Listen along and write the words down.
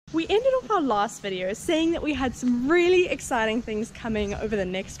We ended off our last video saying that we had some really exciting things coming over the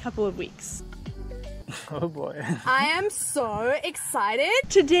next couple of weeks. Oh boy. I am so excited!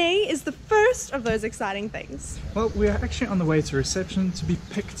 Today is the first of those exciting things. Well, we are actually on the way to reception to be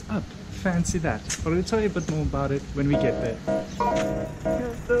picked up. Fancy that. But we'll tell you a bit more about it when we get there.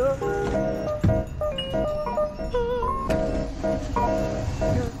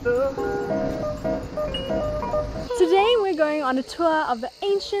 Today we're going on a tour of the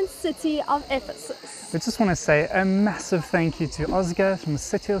ancient city of Ephesus. We just want to say a massive thank you to Oscar from the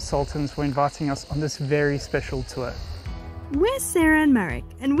City of Sultans for inviting us on this very special tour. We're Sarah and Marek,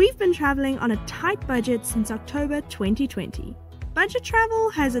 and we've been traveling on a tight budget since October 2020. Budget travel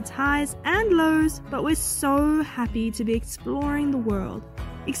has its highs and lows, but we're so happy to be exploring the world,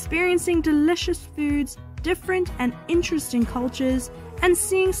 experiencing delicious foods, different and interesting cultures, and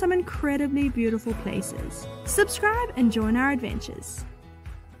seeing some incredibly beautiful places. Subscribe and join our adventures.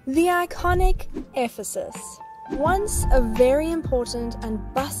 The iconic Ephesus. Once a very important and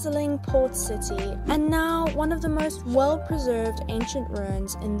bustling port city, and now one of the most well-preserved ancient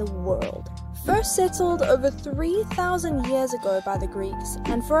ruins in the world. First settled over 3,000 years ago by the Greeks,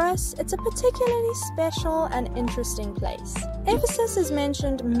 and for us, it's a particularly special and interesting place. Ephesus is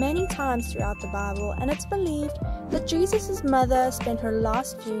mentioned many times throughout the Bible, and it's believed that Jesus' mother spent her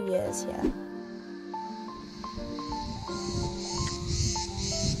last few years here.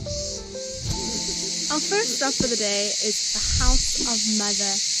 Our first stop for the day is the house of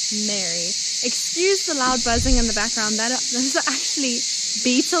Mother Mary. Excuse the loud buzzing in the background, those are actually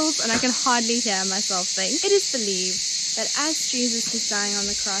beetles and I can hardly hear myself think. It is believed that as Jesus was dying on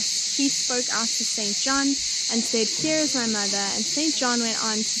the cross, he spoke out to St. John and said, "Here is my mother," and St. John went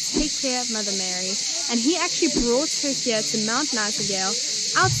on to take care of Mother Mary, and he actually brought her here to Mount Nightingale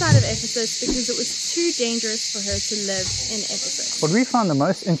outside of Ephesus because it was too dangerous for her to live in Ephesus. What we found the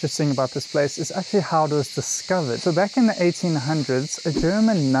most interesting about this place is actually how it was discovered. So back in the 1800s, a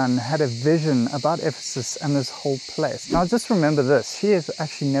German nun had a vision about Ephesus and this whole place. Now just remember this, she has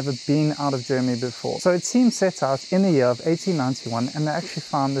actually never been out of Germany before. So a team set out in the year of 1891 and they actually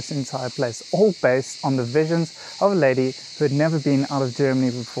found this entire place, all based on the visions of a lady who had never been out of Germany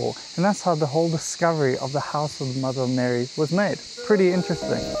before. And that's how the whole discovery of the house of the Mother of Mary was made. Pretty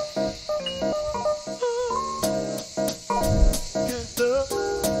interesting.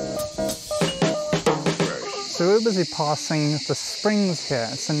 So we're busy passing the springs here.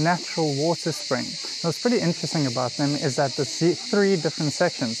 It's a natural water spring. What's pretty interesting about them is that there's 3 different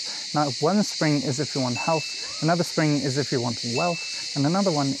sections. Now one spring is if you want health, another spring is if you want wealth, and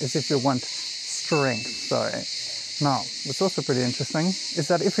another one is if you want strength. Now, what's also pretty interesting is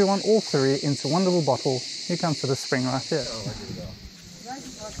that if you want all 3 into one little bottle, you come to the spring right here.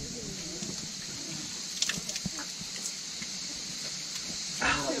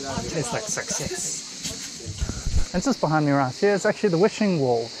 Tastes like success. And just behind me right here is actually the wishing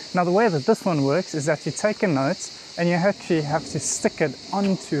wall. Now the way that this one works is that you take a note and you actually have to stick it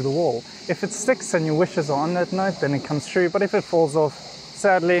onto the wall. If it sticks and your wishes are on that note, then it comes true, but if it falls off,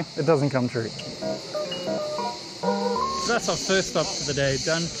 sadly, it doesn't come true. So that's our first stop for the day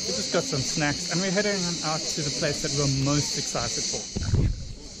done. We just got some snacks and we're heading out to the place that we're most excited for.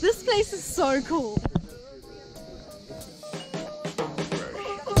 This place is so cool.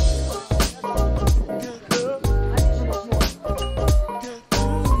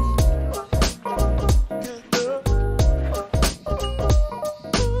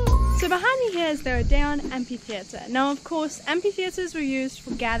 Is the Odeon Amphitheatre. Now of course amphitheatres were used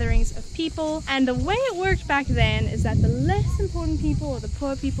for gatherings of people, and the way it worked back then is that the less important people or the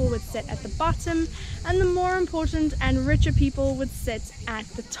poor people would sit at the bottom and the more important and richer people would sit at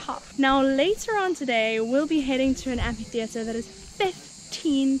the top. Now later on today we'll be heading to an amphitheatre that is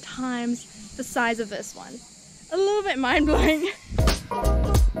 15 times the size of this one. A little bit mind-blowing.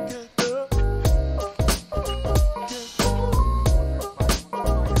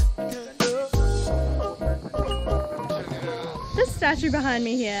 Statue behind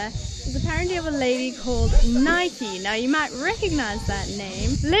me here is apparently of a lady called Nike. Now you might recognize that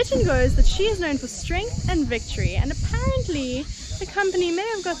name. Legend goes that she is known for strength and victory, and apparently the company may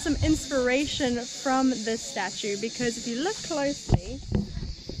have got some inspiration from this statue, because if you look closely,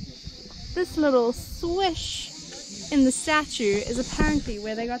 this little swish in the statue is apparently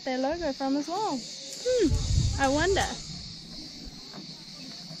where they got their logo from as well. I wonder.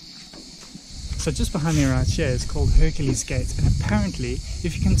 So just behind me right here is called Hercules Gate, and apparently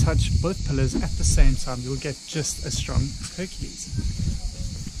if you can touch both pillars at the same time you'll get just as strong as Hercules.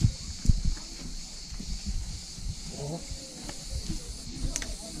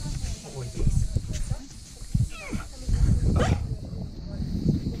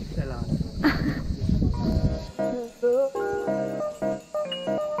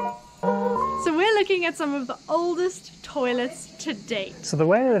 looking at some of the oldest toilets to date. So the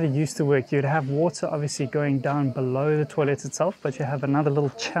way that it used to work, you'd have water obviously going down below the toilet itself, but you have another little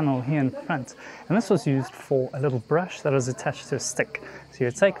channel here in front. And this was used for a little brush that was attached to a stick. So you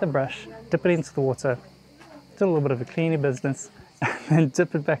would take the brush, dip it into the water, do a little bit of a cleaning business, and then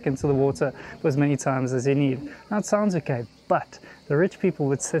dip it back into the water for as many times as you need. Now it sounds okay, but the rich people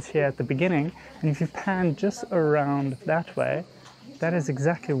would sit here at the beginning, and if you pan just around that way, that is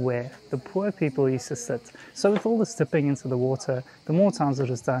exactly where the poor people used to sit. So with all this dipping into the water, the more times it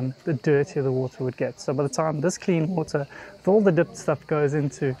was done, the dirtier the water would get. So by the time this clean water, with all the dipped stuff goes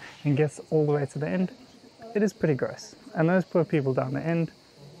into and gets all the way to the end, it is pretty gross. And those poor people down the end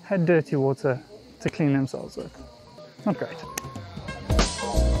had dirty water to clean themselves with. Not great.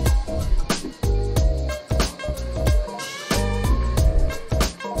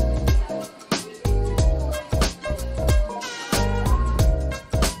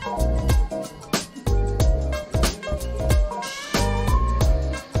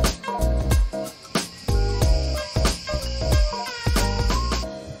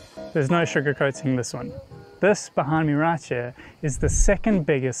 There's no sugarcoating this one. This behind me right here is the second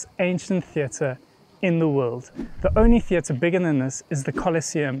biggest ancient theatre in the world. The only theatre bigger than this is the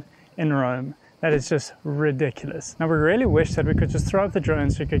Colosseum in Rome. That is just ridiculous. Now we really wish that we could just throw up the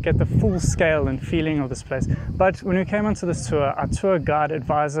drone so we could get the full scale and feeling of this place. But when we came onto this tour, our tour guide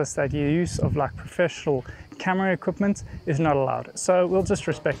advised us that the use of like professional camera equipment is not allowed. So we'll just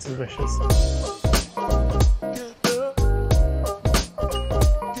respect his wishes.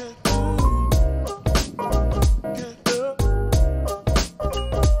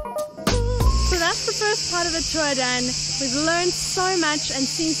 Part of the tour done. We've learned so much and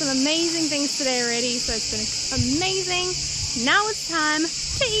seen some amazing things today already, so it's been amazing. Now it's time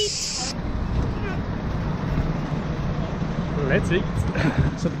to eat. Let's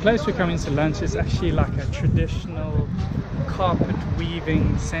eat. So the place we're coming to lunch is actually like a traditional carpet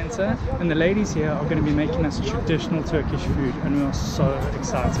weaving center, and the ladies here are going to be making us traditional Turkish food, and we are so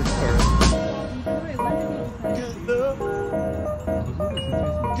excited for it.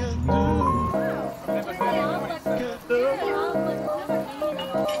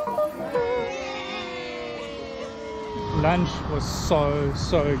 Lunch was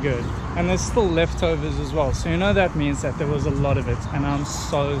so good, and there's still leftovers as well, so you know that means that there was a lot of it, and I'm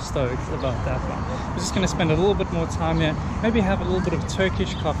so stoked about that one. We're just going to spend a little bit more time here, maybe have a little bit of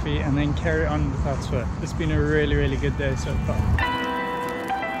Turkish coffee, and then carry on with our tour. It's been a really good day so far.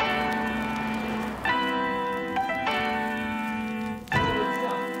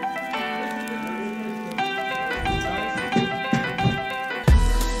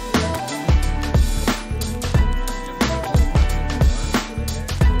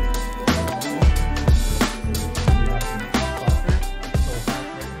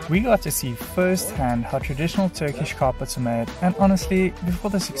 We got to see firsthand how traditional Turkish carpets are made, and honestly, before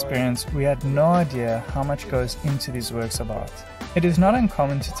this experience, we had no idea how much goes into these works of art. It is not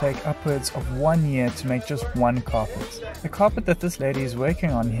uncommon to take upwards of 1 year to make just one carpet. The carpet that this lady is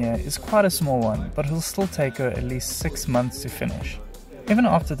working on here is quite a small one, but it will still take her at least 6 months to finish. Even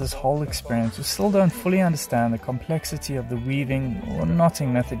after this whole experience, we still don't fully understand the complexity of the weaving or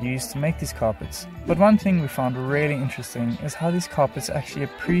knotting method used to make these carpets. But one thing we found really interesting is how these carpets actually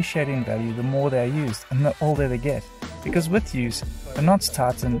appreciate in value the more they are used and the older they get. Because with use, the knots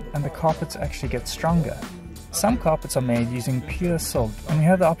tighten and the carpets actually get stronger. Some carpets are made using pure silk, and we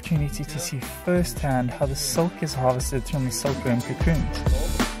had the opportunity to see firsthand how the silk is harvested from the silkworm cocoons.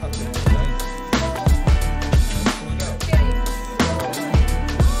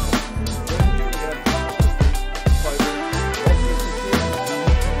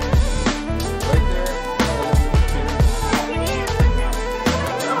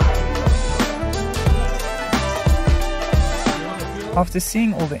 After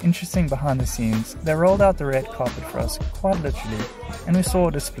seeing all the interesting behind the scenes, they rolled out the red carpet for us quite literally, and we saw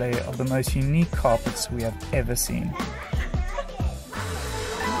a display of the most unique carpets we have ever seen.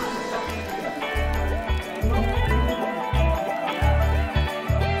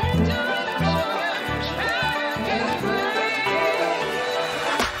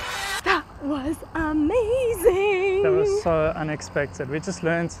 That was amazing! That was so unexpected. We just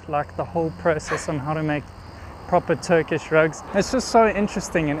learned like the whole process on how to make proper Turkish rugs. It's just so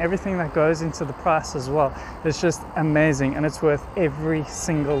interesting, and everything that goes into the price as well. It's just amazing, and it's worth every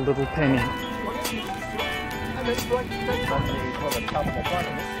single little penny.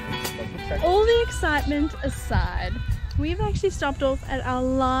 All the excitement aside, we've actually stopped off at our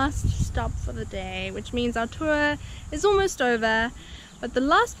last stop for the day, which means our tour is almost over. But the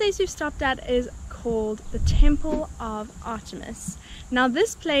last place we've stopped at is called the Temple of Artemis. Now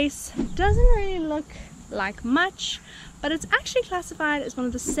this place doesn't really look like much, but it's actually classified as one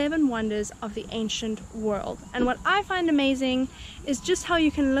of the 7 wonders of the ancient world. And what I find amazing is just how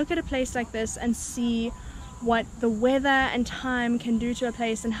you can look at a place like this and see what the weather and time can do to a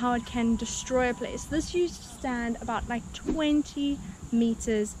place and how it can destroy a place. This used to stand about like 20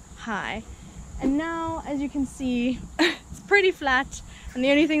 meters high, and now, as you can see, it's pretty flat, and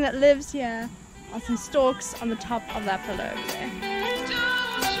the only thing that lives here are some stalks on the top of that pillar over there.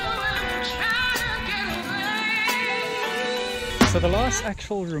 So the last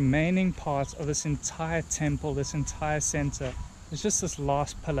actual remaining part of this entire temple, this entire center, is just this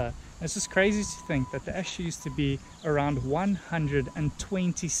last pillar. It's just crazy to think that there actually used to be around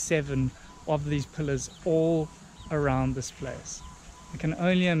 127 of these pillars all around this place. I can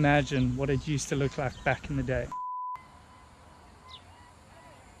only imagine what it used to look like back in the day.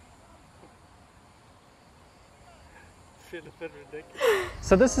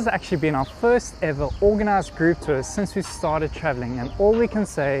 So this has actually been our first ever organized group tour since we started traveling, and all we can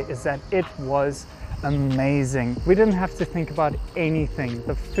say is that it was amazing. We didn't have to think about anything.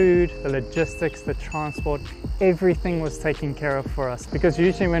 The food, the logistics, the transport, everything was taken care of for us, because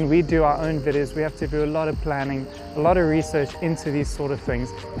usually when we do our own videos we have to do a lot of planning, a lot of research into these sort of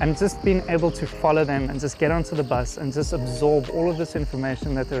things, and just being able to follow them and just get onto the bus and just absorb all of this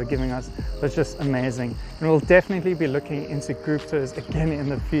information that they were giving us was just amazing. And we'll definitely be looking into group tours again in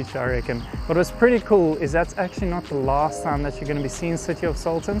the future, I reckon. What was pretty cool is that's actually not the last time that you're going to be seeing City of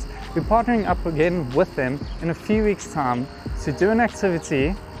Sultans. We're partnering up again with them in a few weeks' time to do an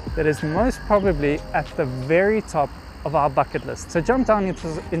activity that is most probably at the very top of our bucket list. So jump down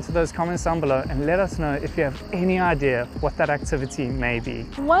into those comments down below and let us know if you have any idea what that activity may be.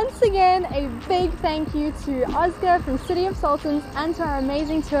 Once again, a big thank you to Oscar from City of Sultans and to our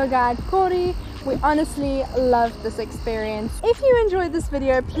amazing tour guide, Corey. We honestly loved this experience. If you enjoyed this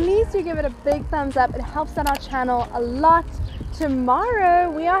video, please do give it a big thumbs up. It helps out our channel a lot. Tomorrow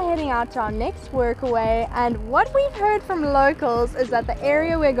we are heading out to our next Workaway, and what we've heard from locals is that the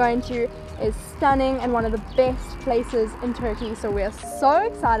area we're going to is stunning and one of the best places in Turkey, so we're so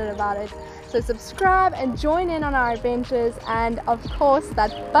excited about it. So subscribe and join in on our adventures, and of course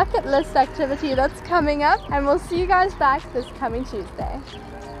that bucket list activity that's coming up, and we'll see you guys back this coming Tuesday.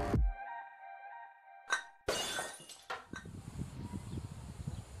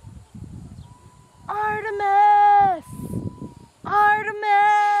 Artemis!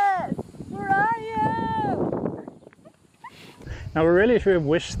 Artemis! Where are you? Now we really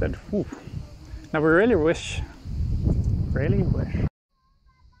wish that, now we really wish